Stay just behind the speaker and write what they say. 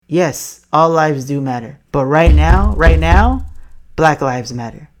yes, all lives do matter. But right now, Black Lives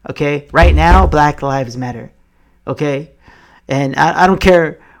Matter. Okay? Right now, Black Lives Matter. Okay? And I don't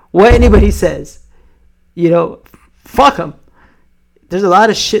care what anybody says. Fuck them. There's a lot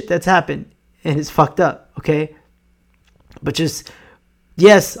of shit that's happened and it's fucked up. Okay? But just,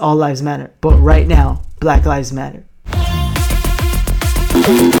 yes, all lives matter. But right now, Black Lives Matter.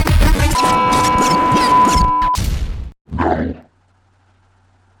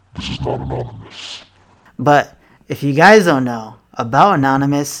 This is not Anonymous. But if you guys don't know about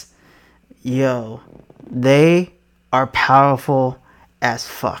Anonymous, they are powerful as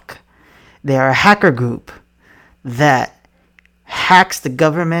fuck. They are a hacker group that hacks the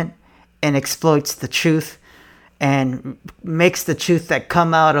government and exploits the truth and makes the truth that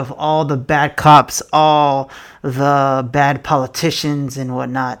come out of all the bad cops, all the bad politicians and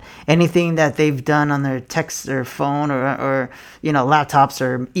whatnot. Anything that they've done on their text or phone or laptops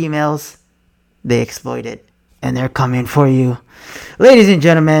or emails, they exploit it. And they're coming for you. Ladies and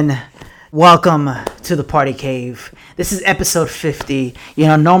gentlemen, welcome to the Party Cave. This is episode 50.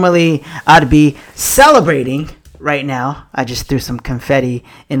 Normally I'd be celebrating right now. I just threw some confetti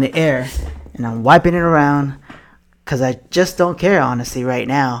in the air and I'm wiping it around because I just don't care, honestly, right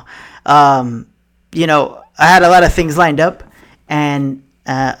now. I had a lot of things lined up and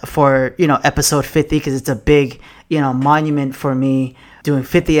for episode 50 because it's a big monument for me doing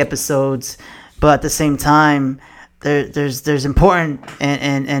 50 episodes. But at the same time, there's important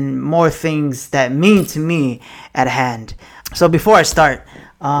and more things that mean to me at hand. So before I start,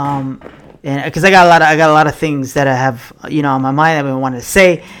 because I got a lot of things that I have on my mind that I wanted to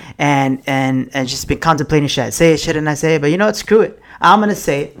say, and just been contemplating, should I say it, shouldn't I say it? But screw it. I'm gonna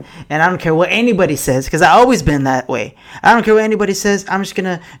say it, and I don't care what anybody says, because I've always been that way. I don't care what anybody says. I'm just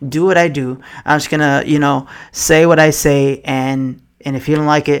gonna do what I do. I'm just gonna say what I say, and if you don't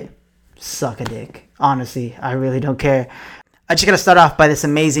like it, suck a dick. Honestly, I really don't care. I just gotta start off by this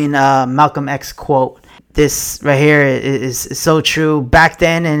amazing Malcolm X quote. This right here is so true back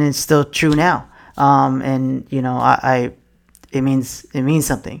then, and it's still true now. It means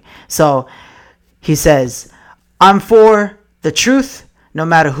something. So he says, "I'm for the truth, no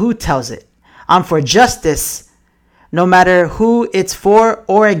matter who tells it. I'm for justice, no matter who it's for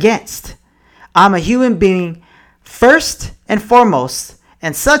or against. I'm a human being first and foremost,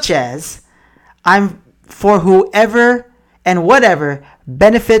 and such as I'm for whoever and whatever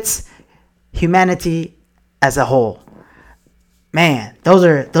benefits humanity as a whole." Man, those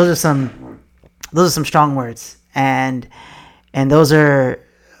are some strong words, and those are,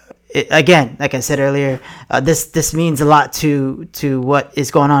 again, like I said earlier, this means a lot to what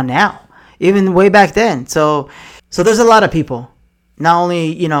is going on now, even way back then. So there's a lot of people, not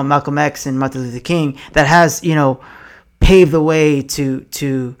only Malcolm X and Martin Luther King, that has paved the way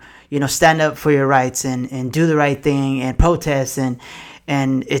to stand up for your rights and do the right thing and protest, and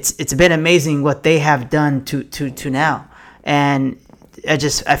it's been amazing what they have done to now. And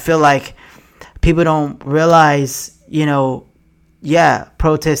I feel like people don't realize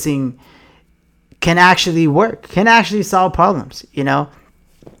protesting can actually work, can actually solve problems,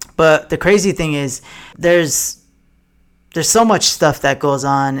 But the crazy thing is there's so much stuff that goes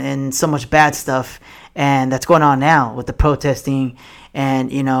on and so much bad stuff and that's going on now with the protesting, and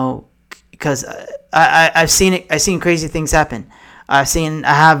because I've seen crazy things happen. I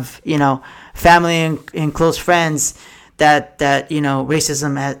have family and close friends that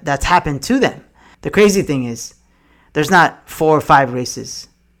racism that's happened to them. The crazy thing is there's not 4 or 5 races.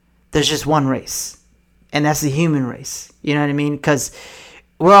 There's just one race, and that's the human race. You know what I mean? Because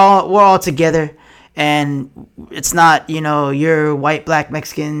we're all together, and it's not you're white, black,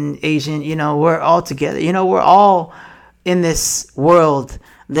 Mexican, Asian. We're all together. We're all in this world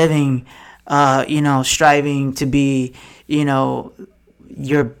living, striving to be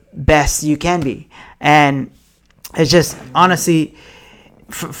your best you can be. And it's just, honestly,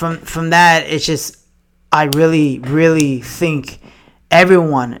 from that, it's just, I really, really think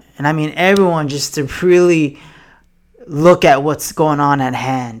everyone, and I mean everyone, just to really look at what's going on at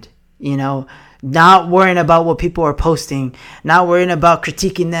hand, not worrying about what people are posting, not worrying about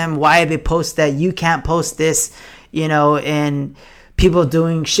critiquing them, why they post that, you can't post this, and people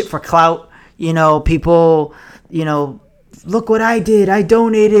doing shit for clout, people, look what I did, I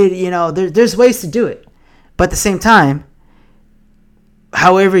donated, there's ways to do it. But at the same time,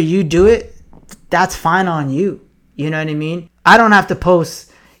 however you do it, that's fine on you. You know what I mean? I don't have to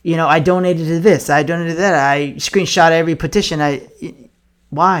post, I donated to this, I donated to that, I screenshot every petition.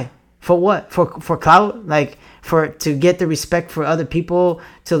 Why? For what? For clout? Like, to get the respect for other people,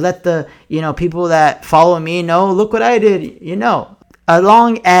 to let the, people that follow me know, look what I did, as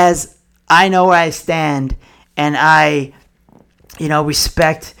long as I know where I stand and I,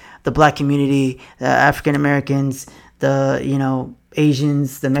 respect the black community, the African Americans, the,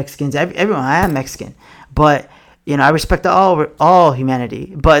 Asians, the Mexicans, everyone. I am Mexican, but, I respect all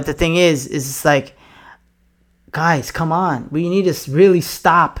humanity. But the thing is it's like, guys, come on. We need to really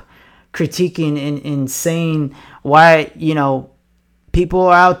stop critiquing and saying why, people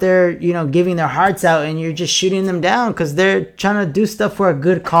are out there, giving their hearts out, and you're just shooting them down because they're trying to do stuff for a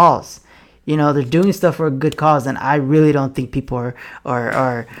good cause. They're doing stuff for a good cause, and I really don't think people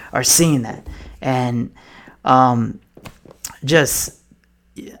are seeing that. And it's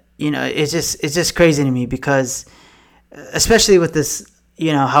just crazy to me because, especially with this,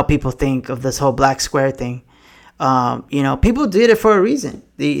 how people think of this whole black square thing. People did it for a reason.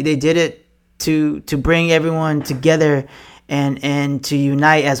 They did it to bring everyone together and to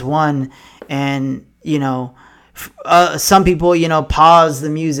unite as one. And some people pause the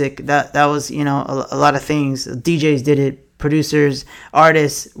music. That was a lot of things. DJs did it, producers,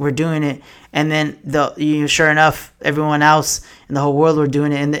 artists were doing it, and then sure enough, everyone else in the whole world were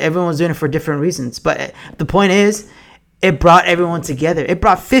doing it, and everyone was doing it for different reasons. But the point is, it brought everyone together. It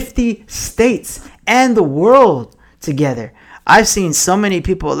brought 50 states and the world together. I've seen so many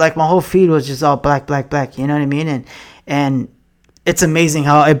people, like my whole feed was just all black, black, black. You know what I mean? And it's amazing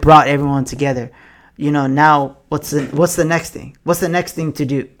how it brought everyone together. Now what's the next thing? What's the next thing to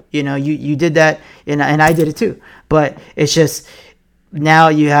do? You did that, and I did it too. But it's just now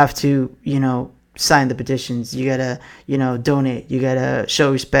you have to sign the petitions. You gotta donate. You gotta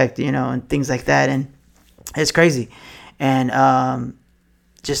show respect. And things like that. And it's crazy. And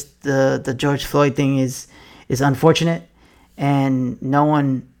just the George Floyd thing is unfortunate, and no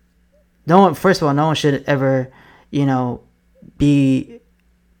one first of all, no one should ever be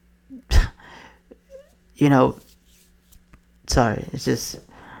sorry, it's just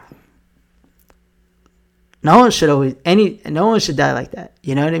no one should die like that.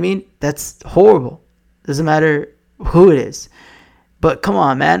 You know what I mean? That's horrible. Doesn't matter who it is. But come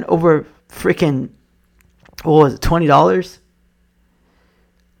on, man, over freaking, what was it, $20?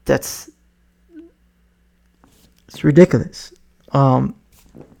 It's ridiculous. Sorry,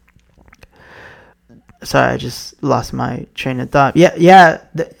 I just lost my train of thought. I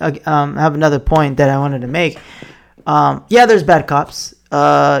have another point that I wanted to make. There's bad cops.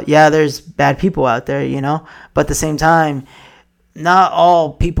 There's bad people out there, but at the same time, not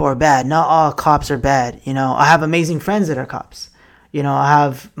all people are bad. Not all cops are bad. I have amazing friends that are cops. I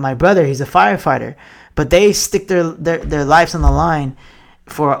have my brother, he's a firefighter, but they stick their lives on the line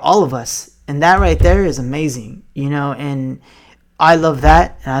for all of us. And that right there is amazing, and I love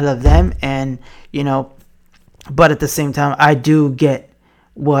that, and I love them. And, but at the same time, I do get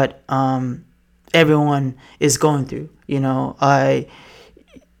what, everyone is going through.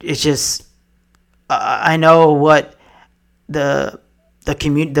 I know what the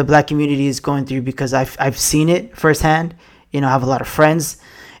black community is going through because I've seen it firsthand. I have a lot of friends,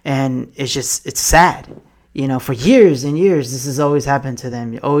 and it's sad. For years and years, this has always happened to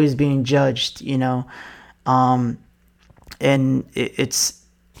them. Always being judged. And it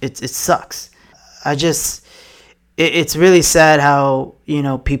sucks. It's really sad how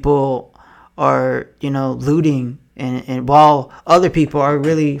people are looting and while other people are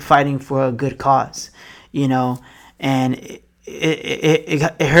really fighting for a good cause. And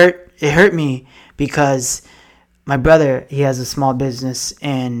it hurt me because my brother, he has a small business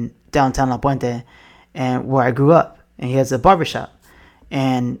in downtown La Puente, and where I grew up, and he has a barbershop.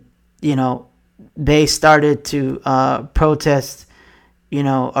 And they started to protest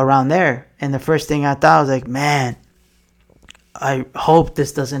around there, and the first thing I thought was like, man, I hope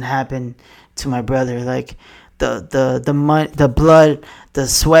this doesn't happen to my brother. Like the money, the blood, the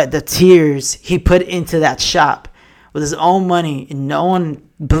sweat, the tears he put into that shop with his own money, and no one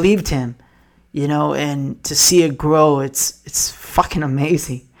believed him, and to see it grow, it's fucking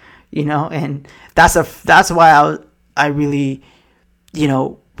amazing, and that's why I really,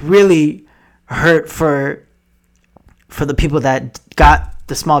 really hurt for the people that got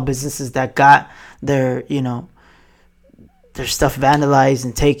the small businesses that got their stuff vandalized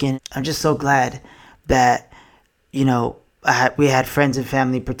and taken. I'm just so glad that we had friends and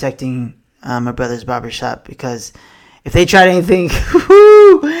family protecting my brother's barbershop, because if they tried anything,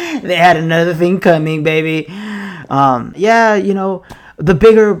 they had another thing coming, baby. The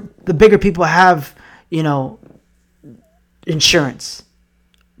bigger people have insurance,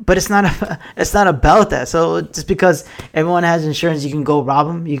 but it's not about that. So just because everyone has insurance, you can go rob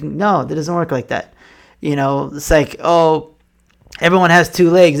them. No, that doesn't work like that. It's like, oh, everyone has two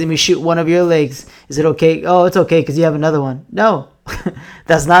legs. Let me shoot one of your legs. Is it okay? Oh, it's okay because you have another one. No,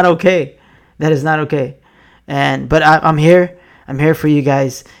 That's not okay. That is not okay. But I'm here. I'm here for you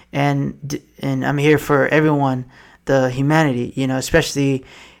guys, and I'm here for everyone, the humanity. Especially,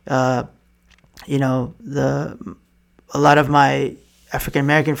 a lot of my African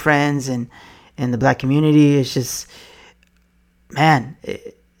American friends and the Black community. It's just, man,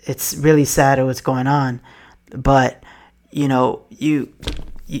 it's really sad what's going on. But you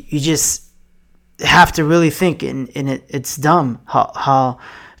just have to really think, and it's dumb how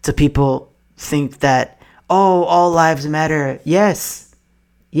to people think that, oh, all lives matter. Yes,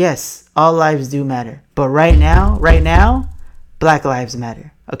 all lives do matter. But right now, Black lives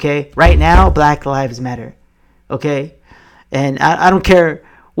matter. Okay, right now, Black lives matter. Okay, and I don't care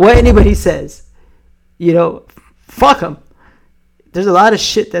what anybody says. Fuck them. There's a lot of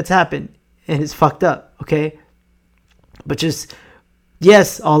shit that's happened, and it's fucked up. Okay, but just,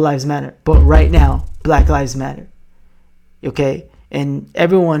 yes, all lives matter. But right now, Black lives matter. Okay, and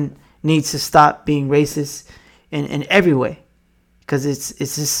everyone needs to stop being racist in every way, because it's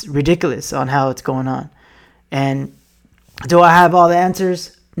just ridiculous on how it's going on. And do I have all the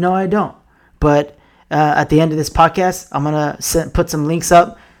answers? No, I don't. But at the end of this podcast, I'm gonna put some links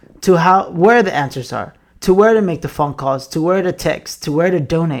up to where the answers are, to where to make the phone calls, to where to text, to where to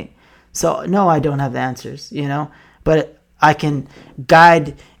donate. So no, I don't have the answers, but I can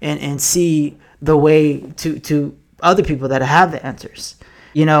guide and see the way to other people that have the answers.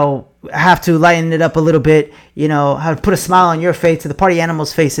 Have to lighten it up a little bit, how to put a smile on your face, to the party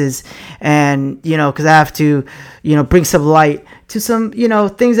animals' faces, and, because I have to, bring some light to some,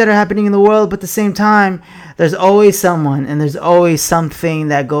 things that are happening in the world. But at the same time, there's always someone and there's always something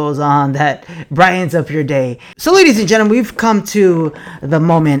that goes on that brightens up your day. So, ladies and gentlemen, we've come to the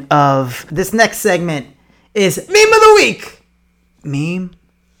moment of this next segment is Meme of the Week. Meme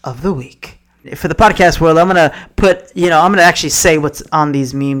of the Week. For the podcast world, I'm going to put, I'm going to actually say what's on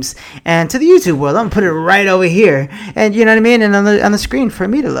these memes. And to the YouTube world, I'm going to put it right over here. And you know what I mean? And on the screen for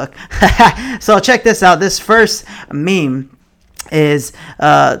me to look. So check this out. This first meme is,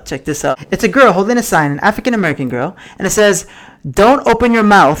 check this out. It's a girl holding a sign, an African American girl. And it says, "Don't open your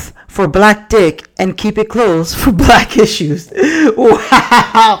mouth for Black dick and keep it closed for Black issues."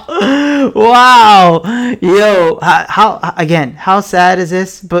 Wow. Yo, how sad is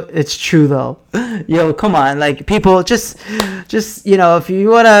this? But it's true though. Yo, come on. Like, people just, if you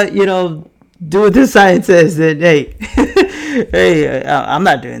want to, do what the sign says, then hey, I'm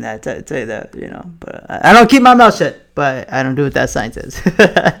not doing that. Tell you that, but I don't keep my mouth shut, but I don't do what that sign says.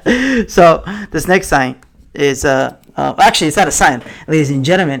 So this next sign is, actually, it's not a sign, ladies and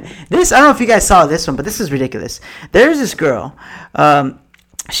gentlemen. I don't know if you guys saw this one, but this is ridiculous. There's this girl.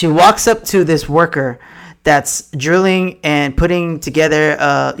 She walks up to this worker that's drilling and putting together,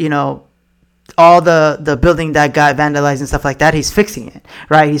 all the building that got vandalized and stuff like that. He's fixing it,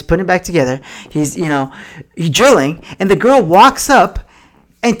 right? He's putting it back together. He's drilling, and the girl walks up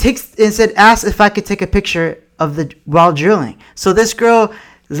and asks if I could take a picture of while drilling. So this girl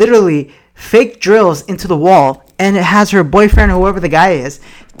literally fake drills into the wall, and it has her boyfriend, whoever the guy is,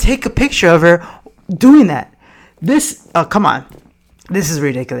 take a picture of her doing that. Come on. This is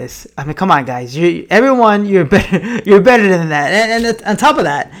ridiculous. I mean, come on, guys. You're better. You're better than that. And on top of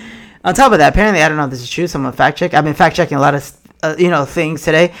that, apparently, I don't know if this is true. Someone fact check. I've been fact checking a lot of things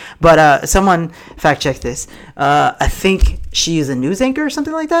today, but someone fact checked this. I think she is a news anchor or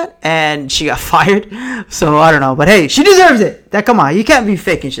something like that, and she got fired. So I don't know, but hey, she deserves it. Come on, you can't be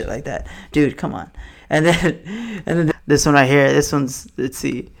faking shit like that, dude. Come on. And then this one right here. This one's, let's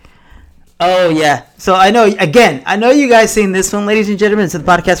see. Oh yeah. So I know you guys seen this one, ladies and gentlemen. It's the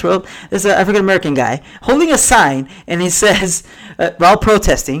podcast world. There's an African American guy holding a sign, and he says, while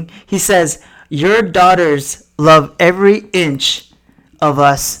protesting, he says, "Your daughters love every inch of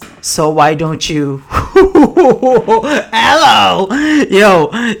us, so why don't you?" Hello, yo.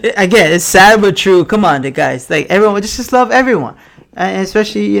 Again, it's sad but true. Come on, guys. Like, everyone, just love everyone. And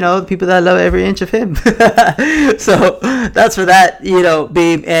especially, the people that love every inch of him. So that's for that,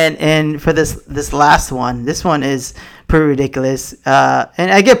 babe. And for this last one, this one is pretty ridiculous. And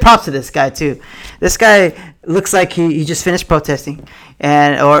I give props to this guy too. This guy looks like he just finished protesting,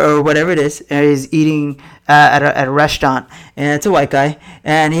 or whatever it is. And he's eating at a restaurant, and it's a white guy,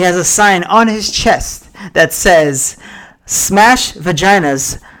 and he has a sign on his chest that says, "Smash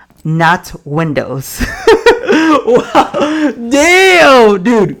vaginas, not windows." Wow. Damn,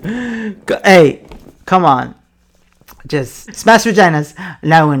 dude. Hey, come on. Just smash vaginas,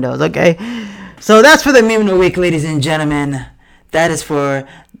 not windows, okay? So that's for the meme of the week, ladies and gentlemen. That is for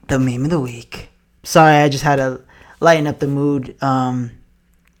the meme of the week. Sorry, I just had to lighten up the mood a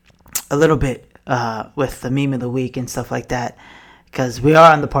little bit with the meme of the week and stuff like that. because we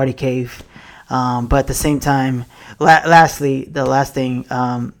are on the party cave. But at the same time, lastly, the last thing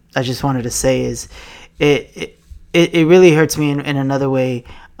I just wanted to say is it really hurts me in another way.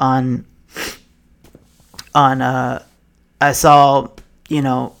 I saw,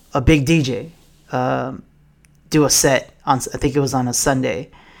 a big DJ do a set on, I think it was on a Sunday,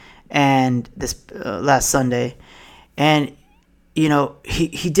 and this last Sunday, and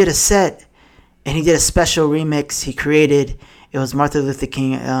he did a set, and he did a special remix he created. It was Martin Luther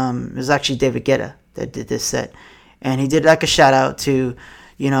King. It was actually David Guetta that did this set, and he did like a shout out to,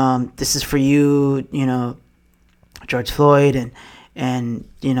 this is for you, George Floyd, and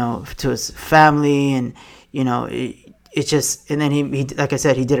to his family, and it just, and then he like I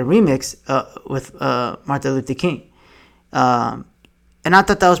said, he did a remix with Martin Luther King, and I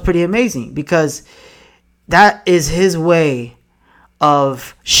thought that was pretty amazing, because that is his way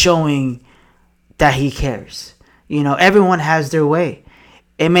of showing that he cares. Everyone has their way.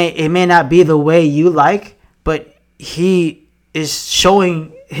 It may not be the way you like, but he is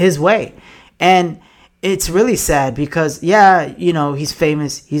showing his way. And it's really sad because, he's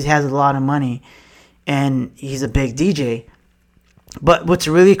famous. He has a lot of money, and he's a big DJ. But what's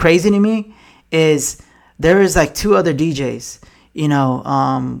really crazy to me is there is like two other DJs.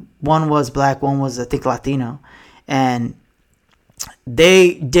 One was black, one was, I think, Latino. And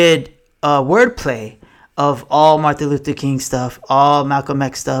they did wordplay of all Martin Luther King stuff, all Malcolm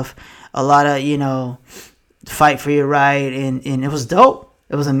X stuff, a lot of, fight for your right, and it was dope.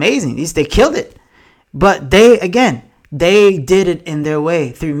 It was amazing. They killed it. But they did it in their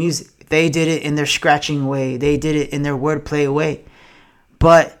way through music. They did it in their scratching way. They did it in their wordplay way.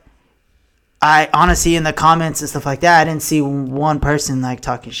 But I honestly, in the comments and stuff like that, I didn't see one person like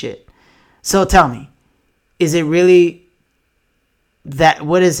talking shit. So tell me, is it really that?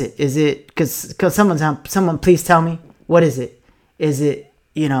 What is it? Is it because someone please tell me, what is it? Is it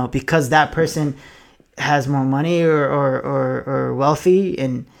because that person has more money or wealthy,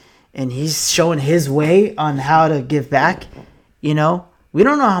 and he's showing his way on how to give back? We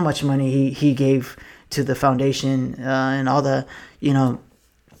don't know how much money he gave to the foundation and all the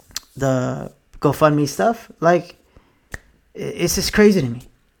the GoFundMe stuff. Like, it's just crazy to me.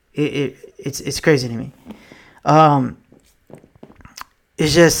 It's crazy to me.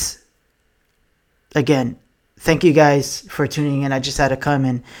 It's just, again, thank you guys for tuning in. I just had to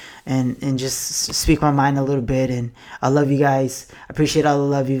come and just speak my mind a little bit, and I love you guys. I appreciate all the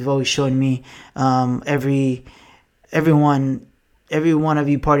love you've always shown me. Every one of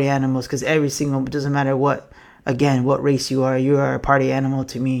you party animals, because doesn't matter what race you are a party animal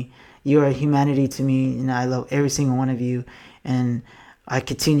to me. You are humanity to me, and I love every single one of you, and I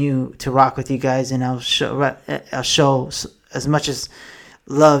continue to rock with you guys, and I'll show as much as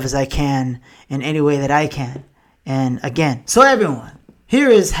love as I can in any way that I can. And again, so everyone, here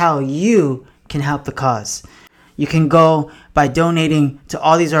is how you can help the cause. You can go by donating to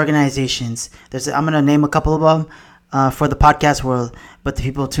all these organizations. I'm going to name a couple of them for the podcast world, but the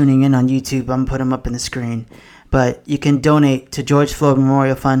people tuning in on YouTube, I'm going to put them up in the screen. But you can donate to George Floyd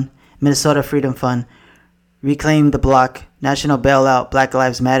Memorial Fund, Minnesota Freedom Fund, Reclaim the Block, National Bailout, Black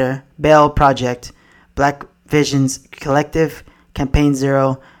Lives Matter, Bail Project, Black Visions Collective, Campaign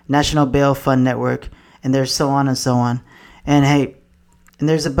Zero, National Bail Fund Network, and there's so on and so on. And hey, and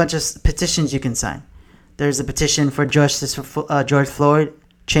there's a bunch of petitions you can sign. There's a petition for justice for George Floyd,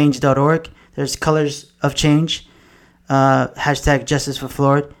 change.org. There's Colors of Change, hashtag Justice for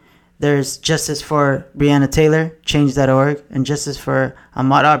Floyd. There's Justice for Breonna Taylor, change.org, and Justice for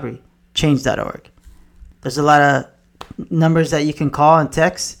Ahmaud Arbery, change.org. There's a lot of numbers that you can call and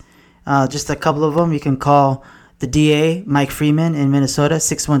text. Just a couple of them. You can call the DA, Mike Freeman, in Minnesota,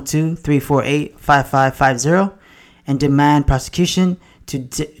 612-348-5550, and demand prosecution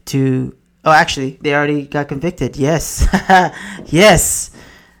to actually, they already got convicted. Yes. Yes.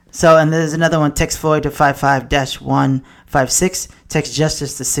 So, and there's another one, text Floyd to 55-156, text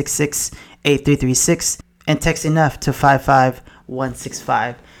Justice to 668336, and text Enough to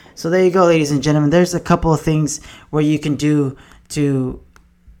 55165. So there you go, ladies and gentlemen. There's a couple of things where you can do to,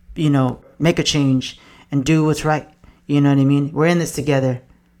 make a change and do what's right. You know what I mean? We're in this together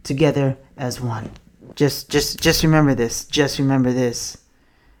as one. Just remember this. Just remember this.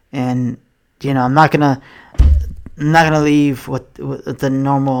 And I'm not gonna leave with the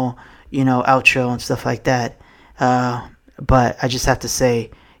normal, outro and stuff like that. But I just have to say,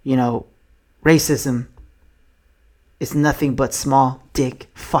 racism is nothing but small dick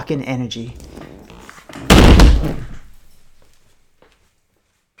fucking energy.